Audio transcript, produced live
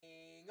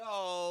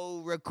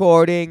Hello,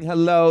 recording.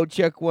 Hello,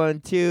 check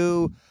 1,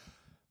 2.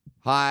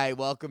 Hi,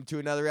 welcome to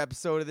another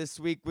episode of This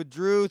Week with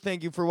Drew.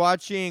 Thank you for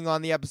watching.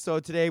 On the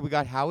episode today, we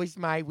got How Was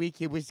My Week?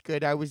 It was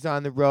good. I was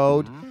on the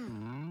road.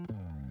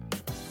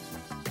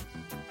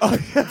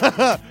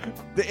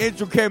 The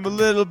intro came a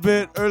little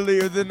bit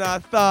earlier than I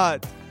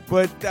thought,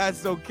 but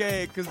that's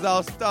okay, because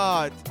I'll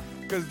start,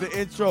 because the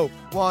intro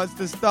wants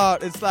to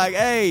start. It's like,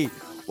 hey,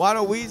 why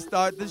don't we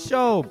start the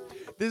show?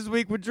 This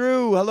Week with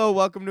Drew. Hello,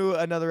 welcome to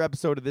another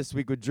episode of This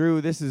Week with Drew.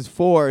 This is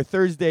for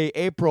Thursday,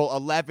 April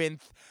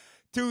 11th,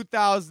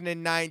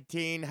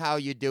 2019. How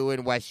you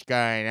doing? What's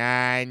going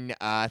on?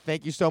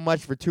 Thank you so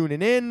much for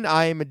tuning in.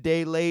 I am a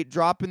day late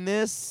dropping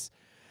this.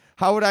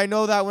 How would I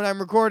know that when I'm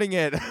recording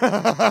it?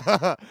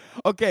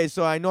 Okay,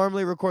 so I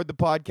normally record the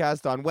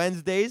podcast on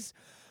Wednesdays,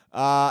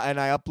 and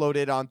I upload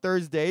it on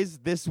Thursdays.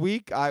 This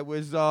week, I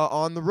was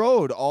on the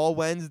road all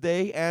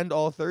Wednesday and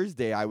all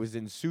Thursday. I was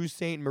in Sault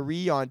Ste.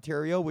 Marie,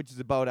 Ontario, which is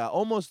about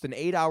almost an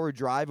 8-hour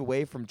drive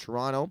away from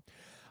Toronto.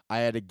 I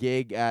had a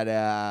gig at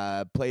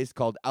a place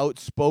called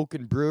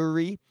Outspoken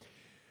Brewery.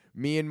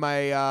 Me and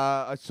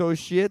my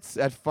associates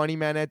at Funny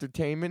Man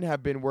Entertainment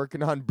have been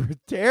working on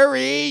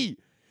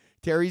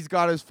Terry's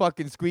got his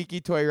fucking squeaky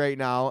toy right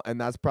now,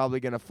 and that's probably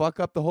going to fuck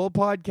up the whole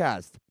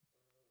podcast.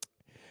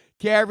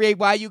 Terry,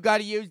 why you got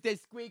to use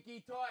this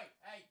squeaky toy?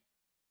 Hey.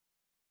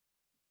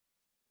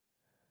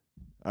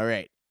 All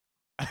right.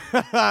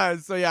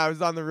 So, yeah, I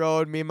was on the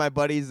road. Me and my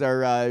buddies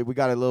are, we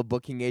got a little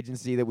booking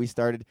agency that we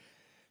started.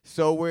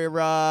 So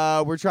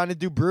we're trying to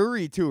do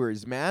brewery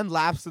tours, man.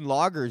 Laps and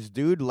lagers,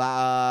 dude.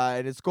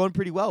 And it's going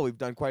pretty well. We've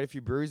done quite a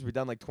few breweries. We've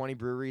done like 20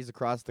 breweries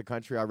across the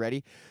country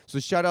already. So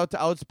shout out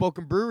to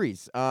Outspoken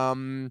Breweries.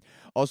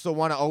 Also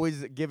want to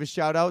always give a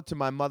shout out to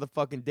my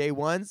motherfucking day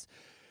ones.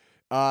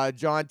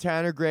 John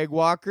Tanner, Greg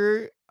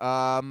Walker.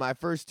 My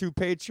first 2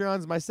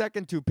 patrons, my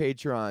second 2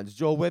 patrons,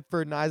 Joel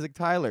Whitford and Isaac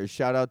Tyler.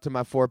 Shout out to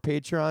my 4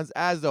 patrons.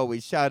 As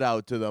always, shout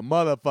out to the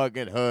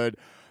motherfucking hood.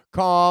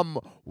 Calm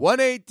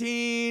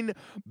 118,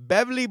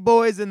 Beverly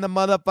Boys in the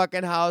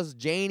motherfucking house,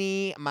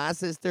 Janie, my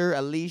sister,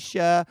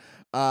 Alicia,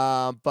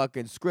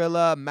 fucking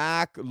Skrilla,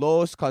 Mac,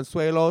 Los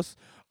Consuelos.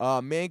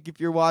 Mink, if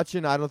you're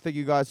watching, I don't think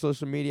you got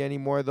social media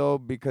anymore, though,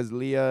 because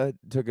Leah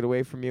took it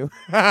away from you.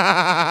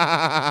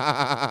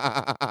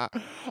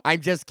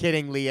 I'm just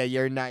kidding, Leah.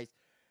 You're nice.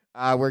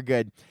 We're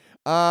good.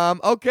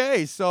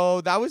 Okay,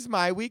 so that was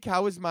my week.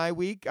 How was my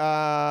week?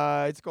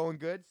 It's going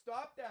good.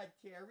 Stop that,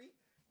 Terry.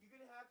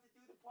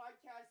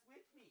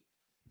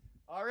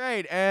 All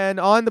right, and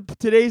on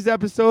today's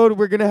episode,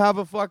 we're gonna have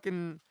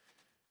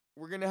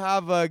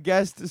a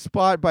guest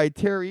spot by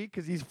Terry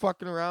because he's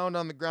fucking around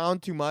on the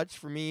ground too much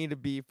for me to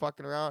be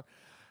fucking around.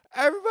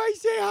 Everybody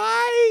say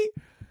hi.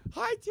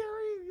 Hi,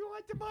 Terry. You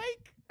want the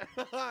mic?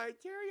 Hi,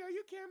 Terry. Are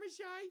you camera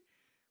shy?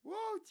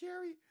 Whoa,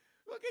 Terry.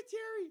 Look at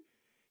Terry.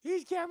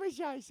 He's camera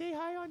shy. Say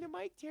hi on the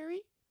mic,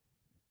 Terry.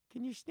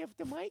 Can you sniff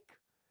the mic?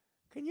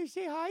 Can you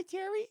say hi,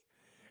 Terry?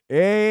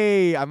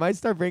 Hey, I might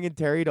start bringing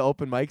Terry to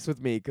open mics with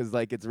me because,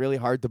 like, it's really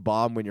hard to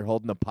bomb when you're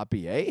holding a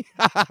puppy, eh?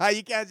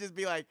 You can't just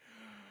be like,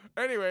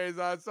 anyways,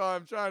 so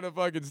I'm trying to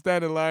fucking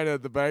stand in line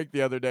at the bank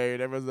the other day,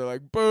 and everyone's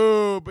like,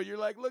 boo, but you're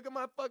like, look at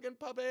my fucking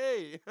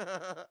puppy.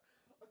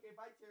 Okay,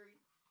 bye, Terry.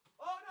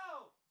 Oh,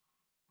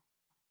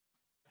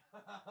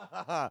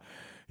 no.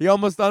 He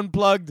almost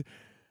unplugged.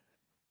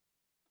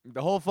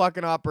 The whole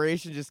fucking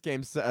operation just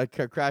came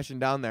crashing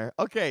down there.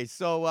 Okay,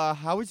 so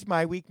how was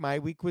my week? My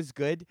week was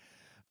good.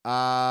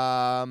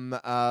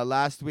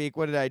 Last week,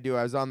 what did I do?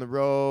 I was on the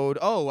road.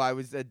 Oh, I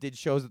was did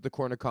shows at the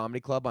Corner Comedy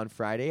Club on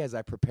Friday as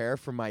I prepare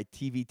for my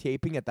TV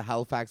taping at the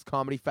Halifax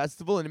Comedy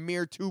Festival in a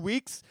mere 2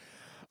 weeks.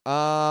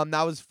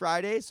 That was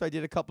Friday, so I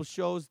did a couple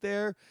shows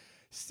there.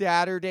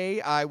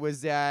 Saturday, I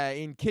was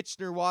in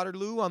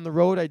Kitchener-Waterloo on the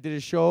road. I did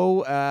a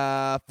show,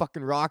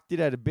 fucking rocked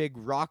it at a big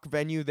rock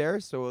venue there.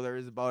 So there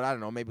was about, I don't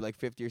know, maybe like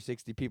 50 or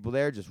 60 people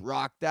there. Just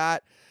rocked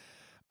that.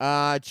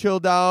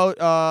 Chilled out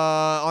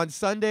on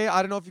Sunday.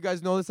 I don't know if you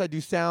guys know this. I do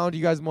sound.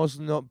 You guys,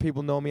 most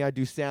people know me. I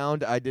do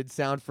sound. I did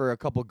sound for a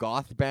couple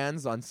goth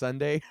bands on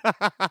Sunday,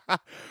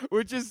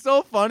 which is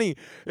so funny.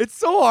 It's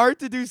so hard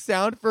to do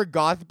sound for a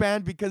goth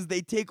band because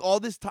they take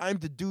all this time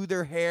to do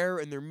their hair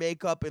and their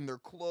makeup and their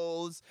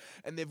clothes,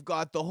 and they've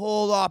got the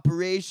whole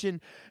operation.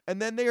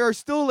 And then they are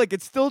still like,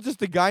 it's still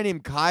just a guy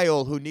named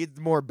Kyle who needs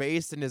more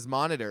bass in his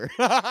monitor.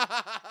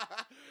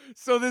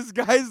 So this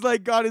guy's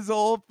like got his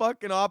whole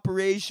fucking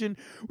operation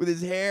with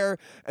his hair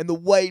and the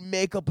white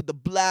makeup with the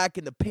black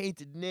and the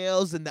painted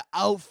nails and the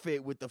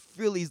outfit with the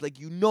frillies. Like,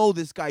 you know,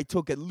 this guy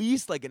took at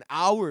least like an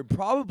hour,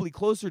 probably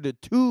closer to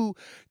 2,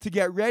 to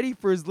get ready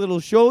for his little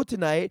show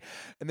tonight.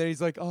 And then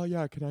he's like, oh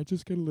yeah, can I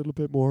just get a little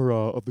bit more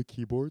of the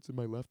keyboards in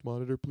my left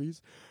monitor,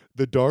 please?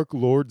 The Dark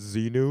Lord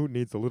Xenu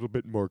needs a little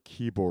bit more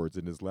keyboards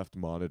in his left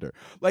monitor.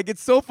 Like,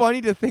 it's so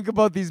funny to think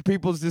about these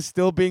people just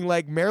still being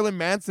like, Marilyn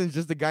Manson's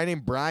just a guy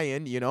named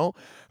Brian, you know?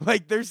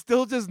 Like, they're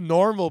still just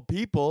normal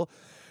people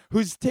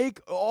who's take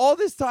all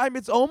this time.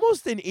 It's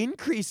almost an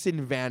increase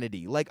in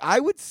vanity. Like, I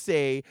would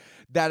say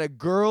that a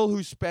girl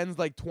who spends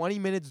like 20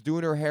 minutes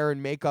doing her hair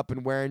and makeup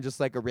and wearing just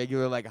like a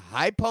regular like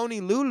high pony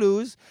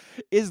Lulus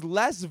is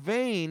less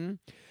vain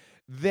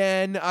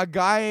than a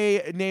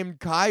guy named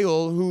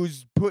Kyle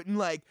who's putting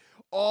like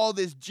all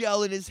this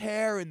gel in his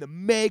hair and the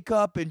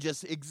makeup and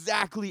just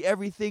exactly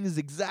everything is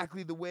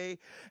exactly the way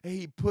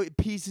he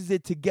pieces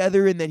it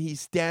together, and then he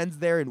stands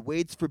there and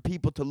waits for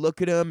people to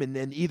look at him and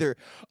then either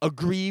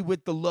agree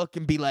with the look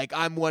and be like,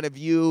 I'm one of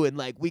you and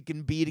like we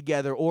can be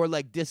together, or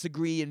like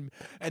disagree and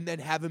then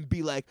have him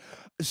be like,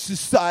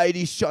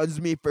 society shuns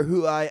me for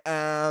who I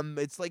am.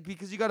 It's like,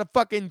 because you got a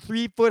fucking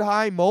 3-foot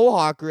high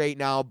mohawk right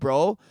now,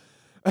 bro.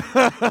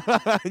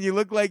 And you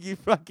look like you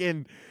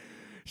fucking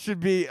should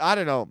be, I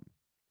don't know.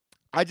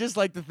 I just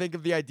like to think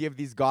of the idea of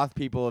these goth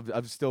people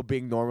of still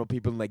being normal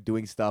people and like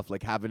doing stuff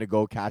like having to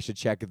go cash a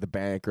check at the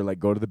bank or like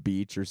go to the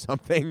beach or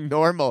something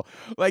normal.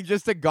 Like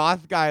just a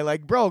goth guy.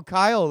 Like, bro,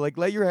 Kyle, like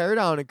let your hair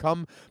down and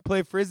come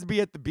play frisbee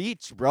at the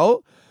beach,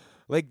 bro.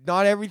 Like,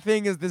 not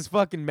everything is this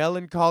fucking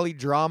melancholy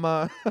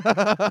drama.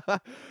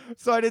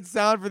 So I did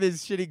sound for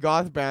these shitty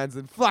goth bands,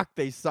 and fuck,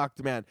 they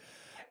sucked, man.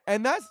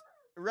 And that's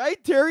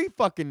right. Terry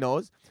fucking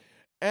knows.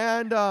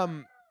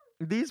 And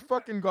these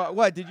fucking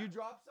what? Did you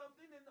drop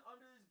something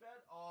under his bed?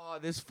 Oh,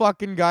 this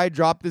fucking guy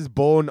dropped his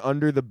bone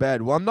under the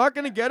bed. Well, I'm not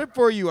gonna get it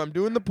for you. I'm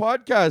doing the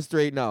podcast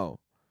right now.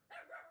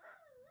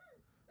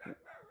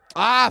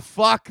 Ah,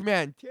 fuck,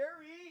 man, Terry.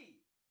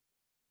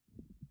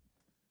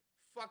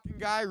 Fucking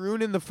guy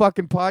ruining the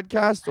fucking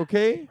podcast.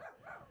 Okay.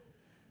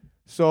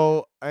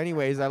 So,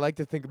 anyways, I like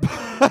to think about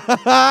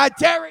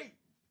Terry.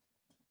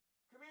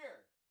 Come here,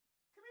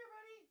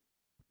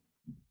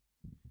 buddy.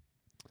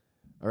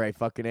 All right,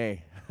 fucking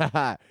A.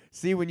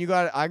 See, when you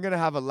got, I'm gonna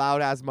have a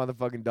loud ass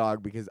motherfucking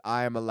dog because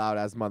I am a loud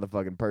ass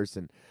motherfucking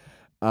person.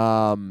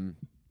 So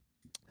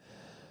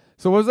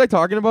what was I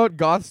talking about?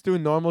 Goths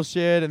doing normal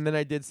shit, and then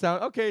I did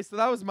sound. Okay, so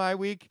that was my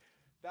week.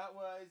 That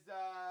was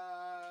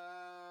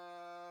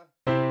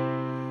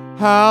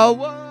how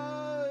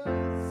was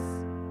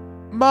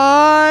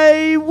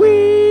my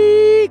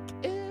week?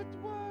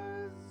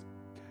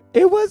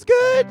 It was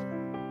good.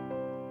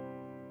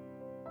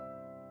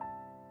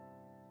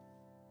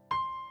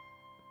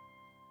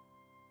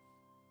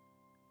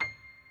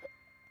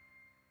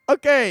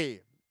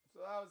 Okay. So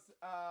that was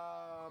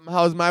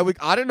how's my week?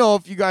 I don't know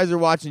if you guys are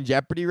watching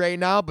Jeopardy right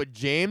now, but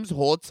James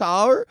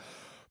Holzhauer,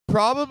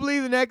 probably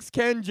the next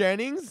Ken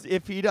Jennings,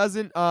 if he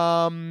doesn't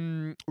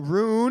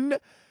ruin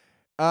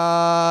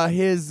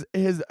his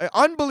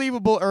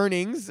unbelievable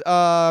earnings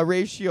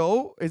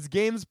ratio, his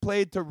games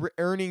played to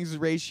earnings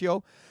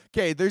ratio.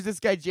 Okay, there's this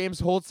guy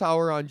James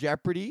Holzhauer on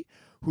Jeopardy,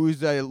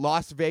 who's a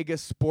Las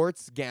Vegas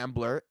sports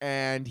gambler,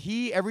 and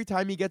he, every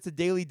time he gets a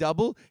daily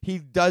double, he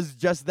does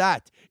just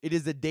that. It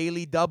is a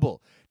daily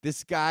double.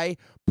 This guy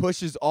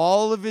pushes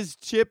all of his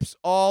chips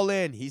all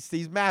in.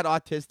 He's mad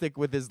autistic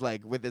with his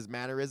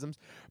mannerisms,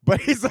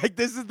 but he's like,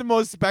 this is the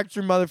most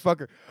spectrum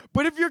motherfucker.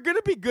 But if you're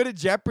gonna be good at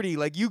Jeopardy,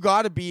 like you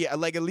gotta be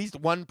like at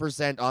least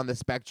 1% on the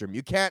spectrum.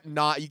 You can't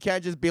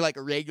just be like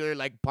a regular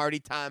like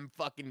party time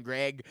fucking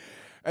Greg,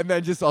 and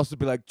then just also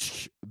be like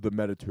the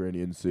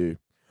Mediterranean Sea.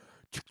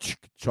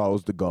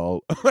 Charles de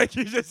Gaulle. Like,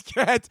 you just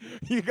can't.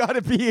 You gotta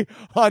be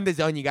on the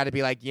zone. You gotta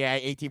be like, yeah,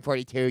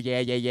 1842.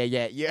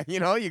 Yeah. You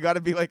know, you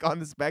gotta be like on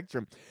the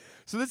spectrum.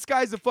 So this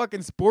guy's a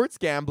fucking sports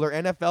gambler,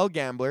 NFL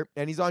gambler,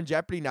 and he's on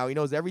Jeopardy now. He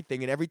knows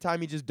everything, and every time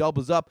he just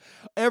doubles up.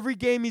 Every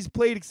game he's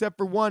played except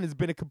for one has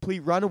been a complete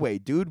runaway,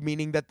 dude,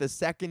 meaning that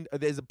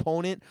his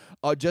opponent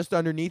just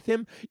underneath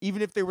him,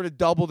 even if they were to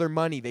double their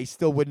money, they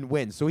still wouldn't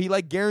win. So he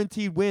like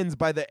guaranteed wins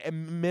by the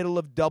middle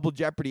of double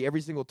Jeopardy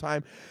every single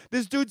time.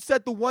 This dude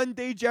set the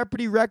one-day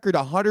Jeopardy record,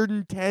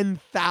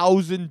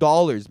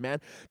 $110,000,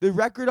 man. The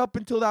record up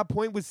until that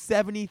point was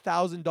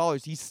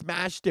 $70,000. He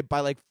smashed it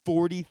by like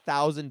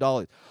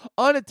 $40,000.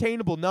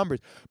 Unattainable numbers.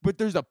 But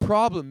there's a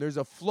problem. There's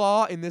a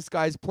flaw in this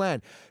guy's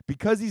plan.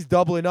 Because he's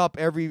doubling up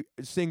every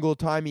single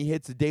time he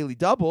hits a daily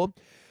double,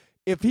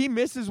 if he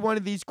misses one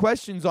of these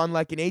questions on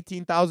like an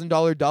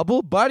 $18,000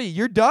 double, buddy,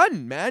 you're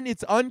done, man.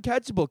 It's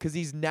uncatchable because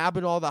he's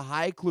nabbing all the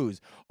high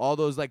clues, all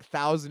those like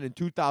 $1,000 and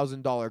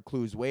 $2,000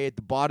 clues way at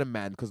the bottom,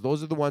 man, because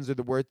those are the ones that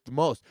are worth the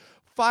most.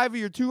 5 of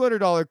your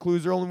 $200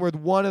 clues are only worth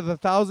one of the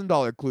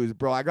 $1,000 clues,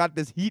 bro. I got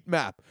this heat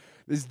map,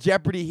 this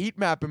Jeopardy heat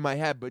map in my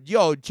head. But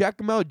yo, check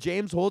him out,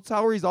 James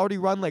Holzhauer. He's already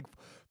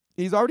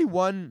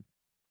won,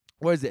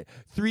 what is it,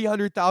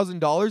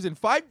 $300,000 in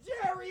 5.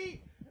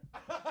 Jerry,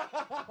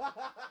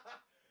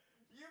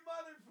 you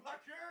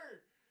motherfucker,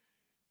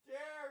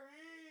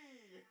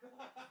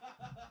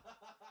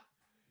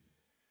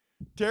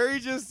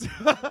 Terry.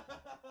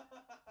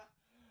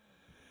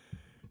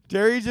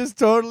 Terry just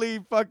totally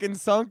fucking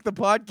sunk the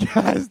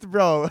podcast,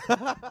 bro.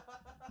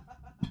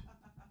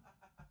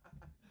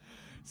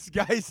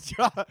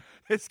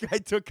 This guy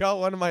took out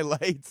one of my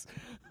lights. Okay,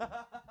 let's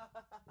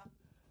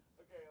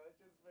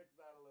just fix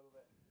that a little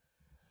bit.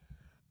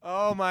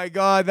 Oh my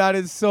god, that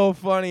is so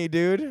funny,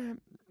 dude.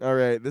 All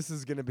right, this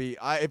is gonna be.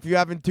 If you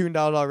haven't tuned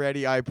out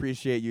already, I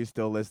appreciate you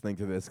still listening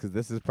to this because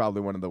this is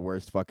probably one of the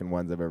worst fucking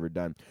ones I've ever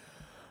done.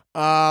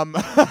 And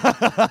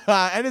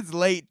it's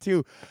late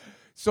too.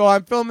 So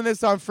I'm filming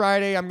this on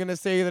Friday. I'm going to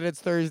say that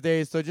it's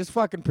Thursday, so just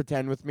fucking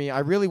pretend with me. I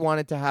really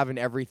wanted to have an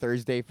every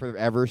Thursday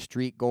forever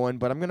streak going,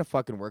 but I'm going to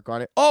fucking work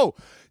on it. Oh,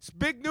 it's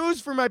big news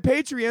for my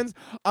Patreons.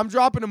 I'm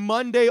dropping a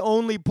Monday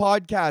only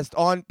podcast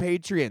on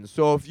Patreon.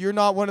 So if you're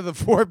not one of the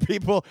 4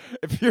 people,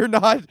 if you're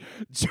not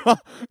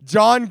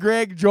John,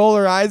 Greg, Joel,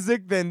 or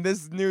Isaac, then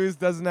this news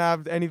doesn't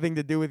have anything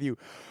to do with you.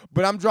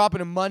 But I'm dropping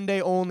a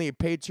Monday only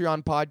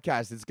Patreon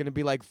podcast. It's going to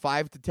be like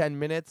 5 to 10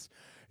 minutes.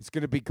 It's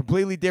going to be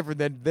completely different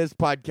than this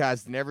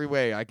podcast in every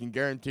way. I can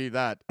guarantee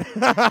that.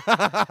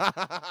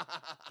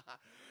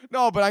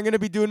 No, but I'm going to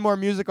be doing more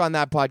music on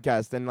that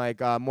podcast and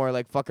like more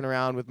like fucking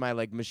around with my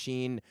like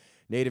machine,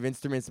 Native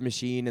Instruments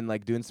machine, and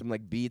like doing some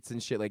like beats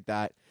and shit like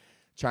that.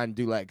 Trying to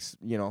do like,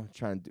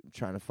 trying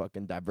to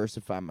fucking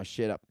diversify my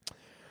shit up.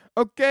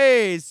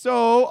 Okay,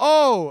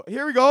 so,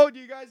 here we go. Do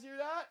you guys hear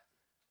that?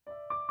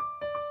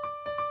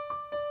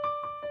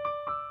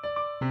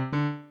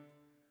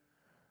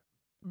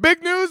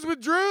 Big news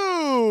with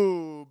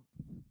Drew.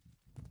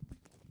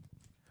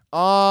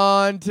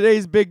 On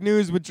today's Big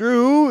News with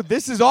Drew,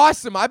 this is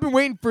awesome. I've been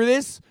waiting for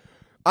this.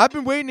 I've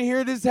been waiting to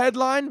hear this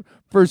headline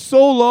for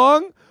so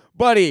long.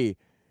 Buddy,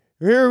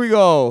 here we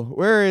go.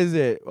 Where is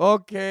it?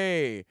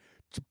 Okay.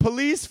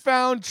 Police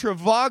found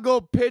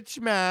Trivago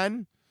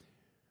pitchman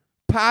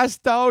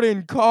passed out in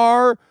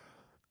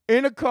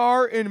a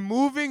car in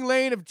moving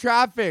lane of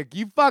traffic.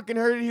 You fucking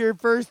heard it here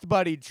first,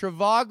 buddy.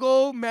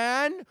 Trivago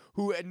man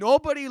who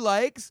nobody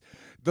likes.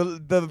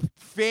 The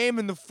fame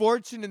and the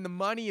fortune and the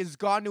money has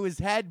gone to his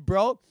head,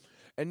 bro.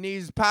 And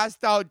he's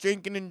passed out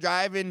drinking and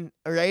driving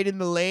right in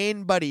the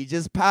lane, buddy.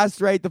 Just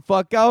passed right the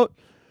fuck out.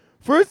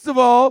 First of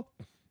all,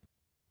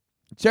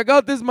 check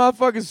out this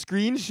motherfucking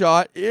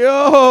screenshot.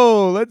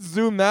 Yo, let's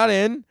zoom that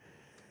in.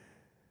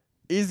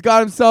 He's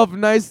got himself a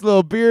nice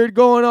little beard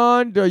going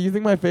on. Do you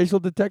think my facial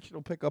detection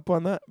will pick up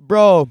on that?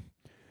 Bro,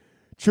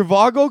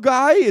 Trivago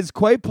guy is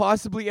quite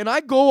possibly, and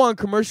I go on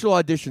commercial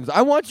auditions.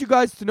 I want you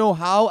guys to know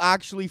how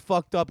actually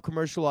fucked up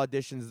commercial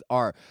auditions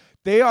are.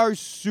 They are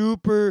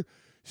super,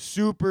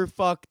 super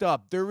fucked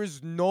up. There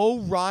is no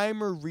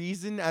rhyme or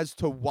reason as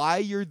to why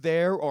you're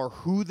there or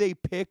who they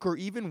pick or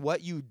even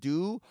what you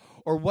do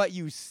or what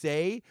you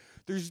say.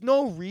 There's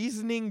no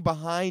reasoning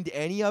behind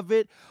any of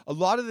it. A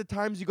lot of the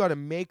times you got to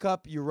make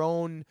up your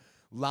own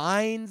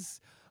lines.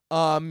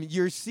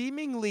 You're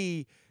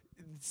seemingly,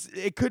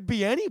 it could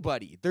be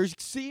anybody. There's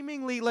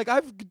seemingly, like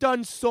I've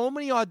done so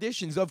many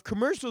auditions of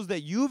commercials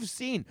that you've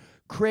seen.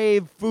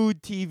 Crave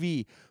Food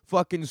TV,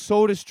 fucking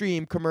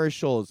SodaStream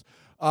commercials,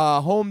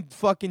 Home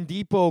fucking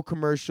Depot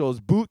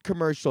commercials, Boot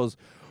commercials,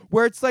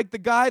 where it's like the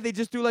guy, they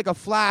just do like a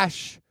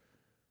flash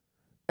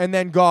and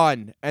then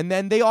gone. And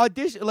then they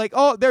audition, like,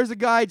 oh, there's a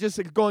guy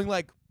just going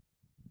like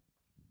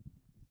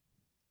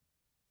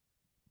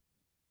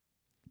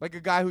a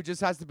guy who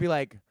just has to be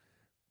like,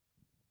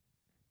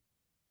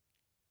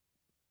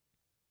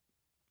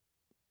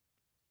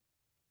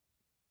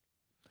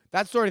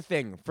 that sort of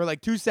thing for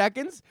like 2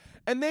 seconds.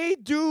 And they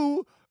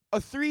do a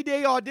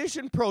 3-day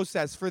audition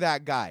process for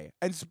that guy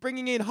and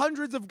bringing in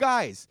hundreds of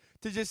guys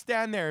to just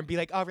stand there and be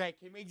like, all right,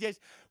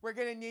 we're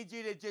going to need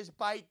you to just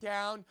bite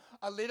down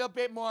a little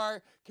bit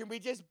more. Can we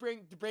just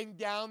bring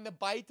down the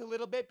bite a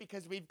little bit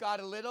because we've got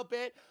a little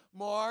bit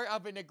more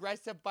of an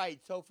aggressive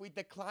bite. So if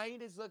the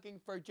client is looking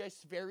for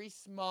just very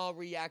small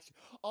reaction,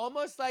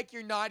 almost like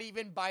you're not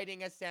even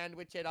biting a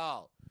sandwich at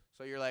all.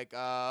 So you're like,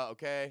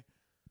 okay.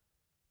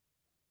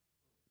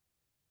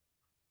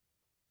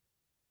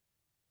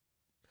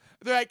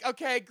 They're like,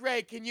 okay,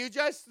 great. Can you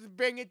just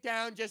bring it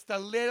down just a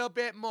little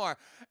bit more?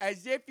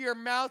 As if your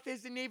mouth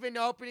isn't even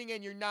opening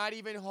and you're not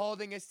even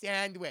holding a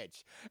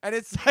sandwich. And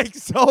it's like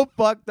so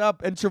fucked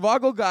up. And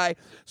Trivago guy,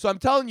 so I'm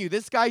telling you,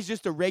 this guy's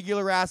just a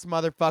regular ass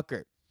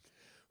motherfucker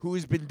who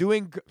has been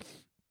doing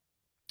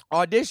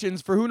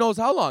auditions for who knows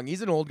how long.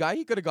 He's an old guy.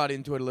 He could have got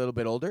into it a little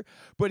bit older.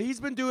 But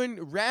he's been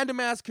doing random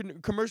ass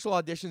commercial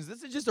auditions.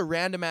 This is just a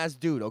random ass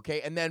dude,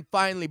 okay? And then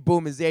finally,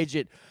 boom, his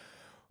agent.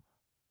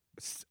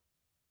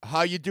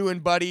 How you doing,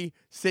 buddy?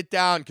 Sit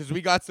down, because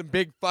we got some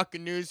big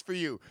fucking news for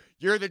you.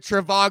 You're the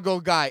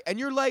Trivago guy. And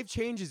your life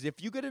changes.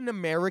 If you get an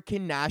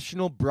American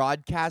national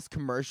broadcast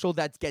commercial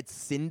that gets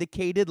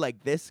syndicated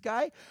like this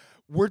guy,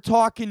 we're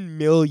talking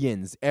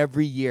millions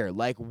every year.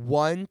 Like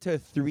 $1 to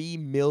 $3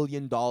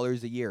 million a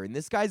year. And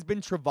this guy's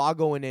been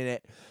Trivagoing in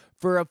it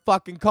for a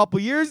fucking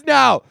couple years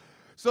now.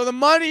 So the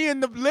money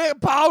and the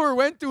power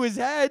went to his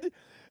head.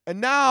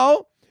 And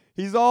now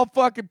he's all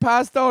fucking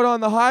passed out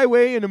on the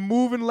highway in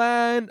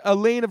a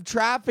lane of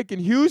traffic in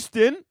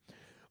Houston,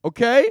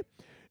 okay?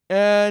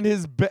 And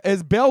his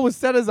bail was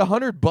set as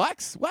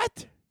 $100.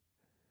 What?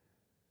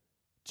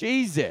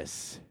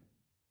 Jesus.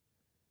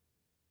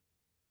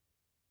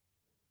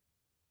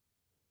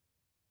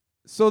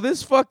 So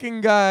this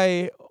fucking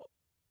guy,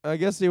 I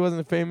guess he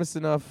wasn't famous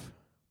enough.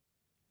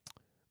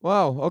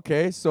 Wow,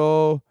 okay,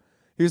 so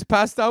He was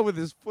passed out with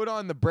his foot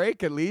on the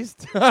brake, at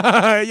least.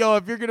 Yo,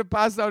 if you're going to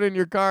pass out in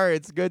your car,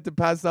 it's good to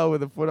pass out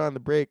with a foot on the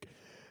brake.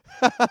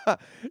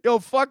 Yo,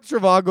 fuck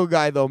Travago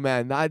guy, though,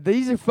 man.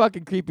 These are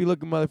fucking creepy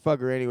looking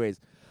motherfucker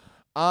anyways.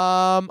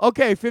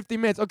 Okay, 50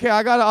 minutes. Okay,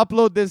 I got to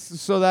upload this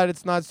so that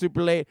it's not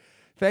super late.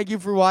 Thank you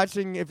for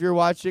watching. If you're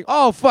watching.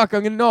 Oh, fuck.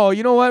 You know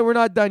what? We're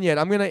not done yet.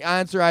 I'm going to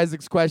answer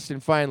Isaac's question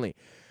finally.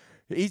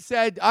 He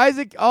said,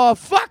 Isaac, oh,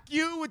 fuck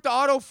you with the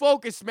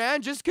autofocus,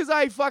 man. Just because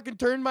I fucking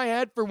turned my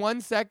head for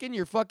 1 second,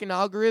 your fucking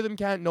algorithm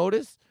can't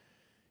notice?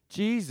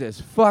 Jesus,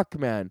 fuck,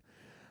 man.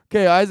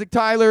 Okay, Isaac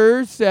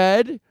Tyler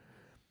said,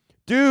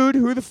 dude,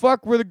 who the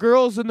fuck were the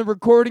girls in the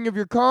recording of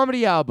your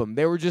comedy album?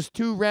 They were just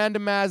two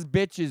random-ass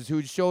bitches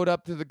who showed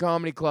up to the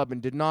comedy club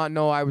and did not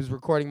know I was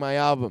recording my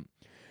album.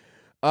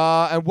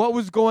 And what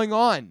was going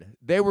on?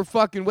 They were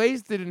fucking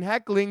wasted and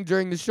heckling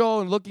during the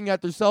show and looking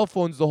at their cell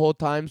phones the whole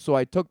time, so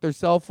I took their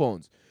cell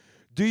phones.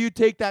 Do you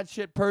take that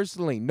shit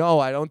personally? No,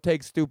 I don't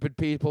take stupid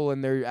people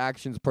and their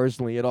actions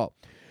personally at all.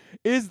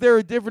 Is there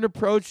a different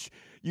approach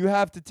you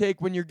have to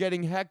take when you're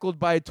getting heckled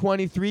by a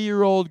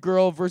 23-year-old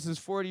girl versus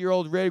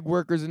 40-year-old rig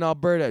workers in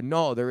Alberta?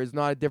 No, there is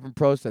not a different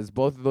process.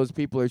 Both of those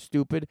people are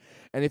stupid,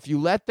 and if you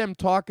let them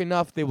talk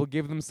enough, they will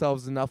give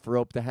themselves enough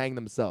rope to hang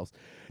themselves.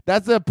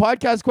 That's a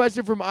podcast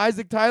question from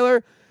Isaac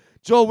Tyler.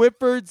 Joel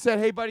Whitford said,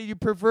 hey, buddy, do you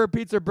prefer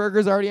pizza or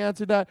burgers? I already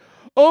answered that.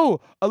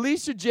 Oh,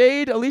 Alicia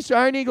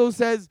Iron Eagle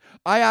says,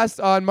 I asked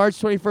on March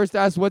 21st,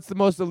 asked what's the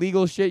most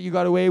illegal shit you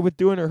got away with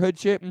doing or hood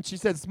shit? And she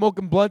said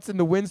smoking blunts in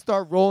the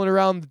Windstar, rolling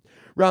around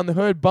the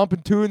hood,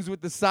 bumping tunes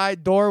with the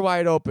side door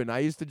wide open. I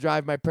used to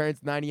drive my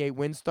parents' 98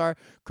 Windstar,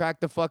 crack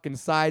the fucking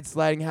side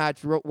sliding hatch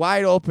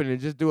wide open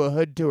and just do a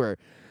hood tour.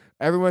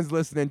 Everyone's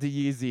listening to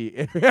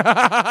Yeezy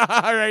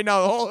right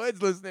now. The whole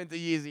hood's listening to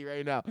Yeezy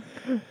right now.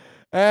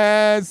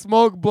 And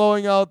smoke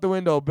billowing out the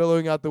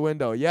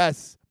window.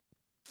 Yes.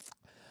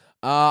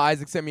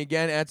 Isaac sent me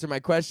again, answer my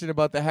question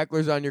about the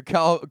hecklers on your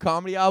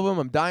comedy album.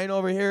 I'm dying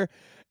over here.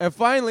 And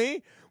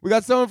finally, we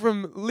got someone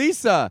from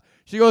Lisa.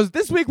 She goes,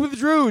 this week with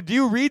Drew, do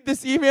you read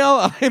this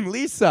email? I'm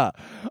Lisa.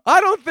 I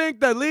don't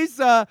think that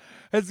Lisa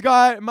has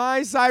got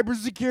my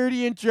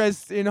cybersecurity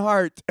interests in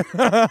heart.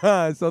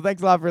 So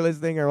thanks a lot for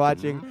listening or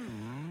watching.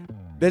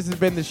 This has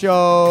been the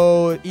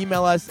show.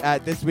 Email us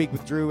at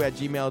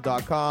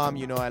thisweekwithdrew@gmail.com.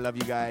 You know I love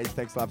you guys.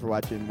 Thanks a lot for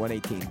watching.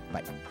 118.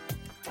 Bye.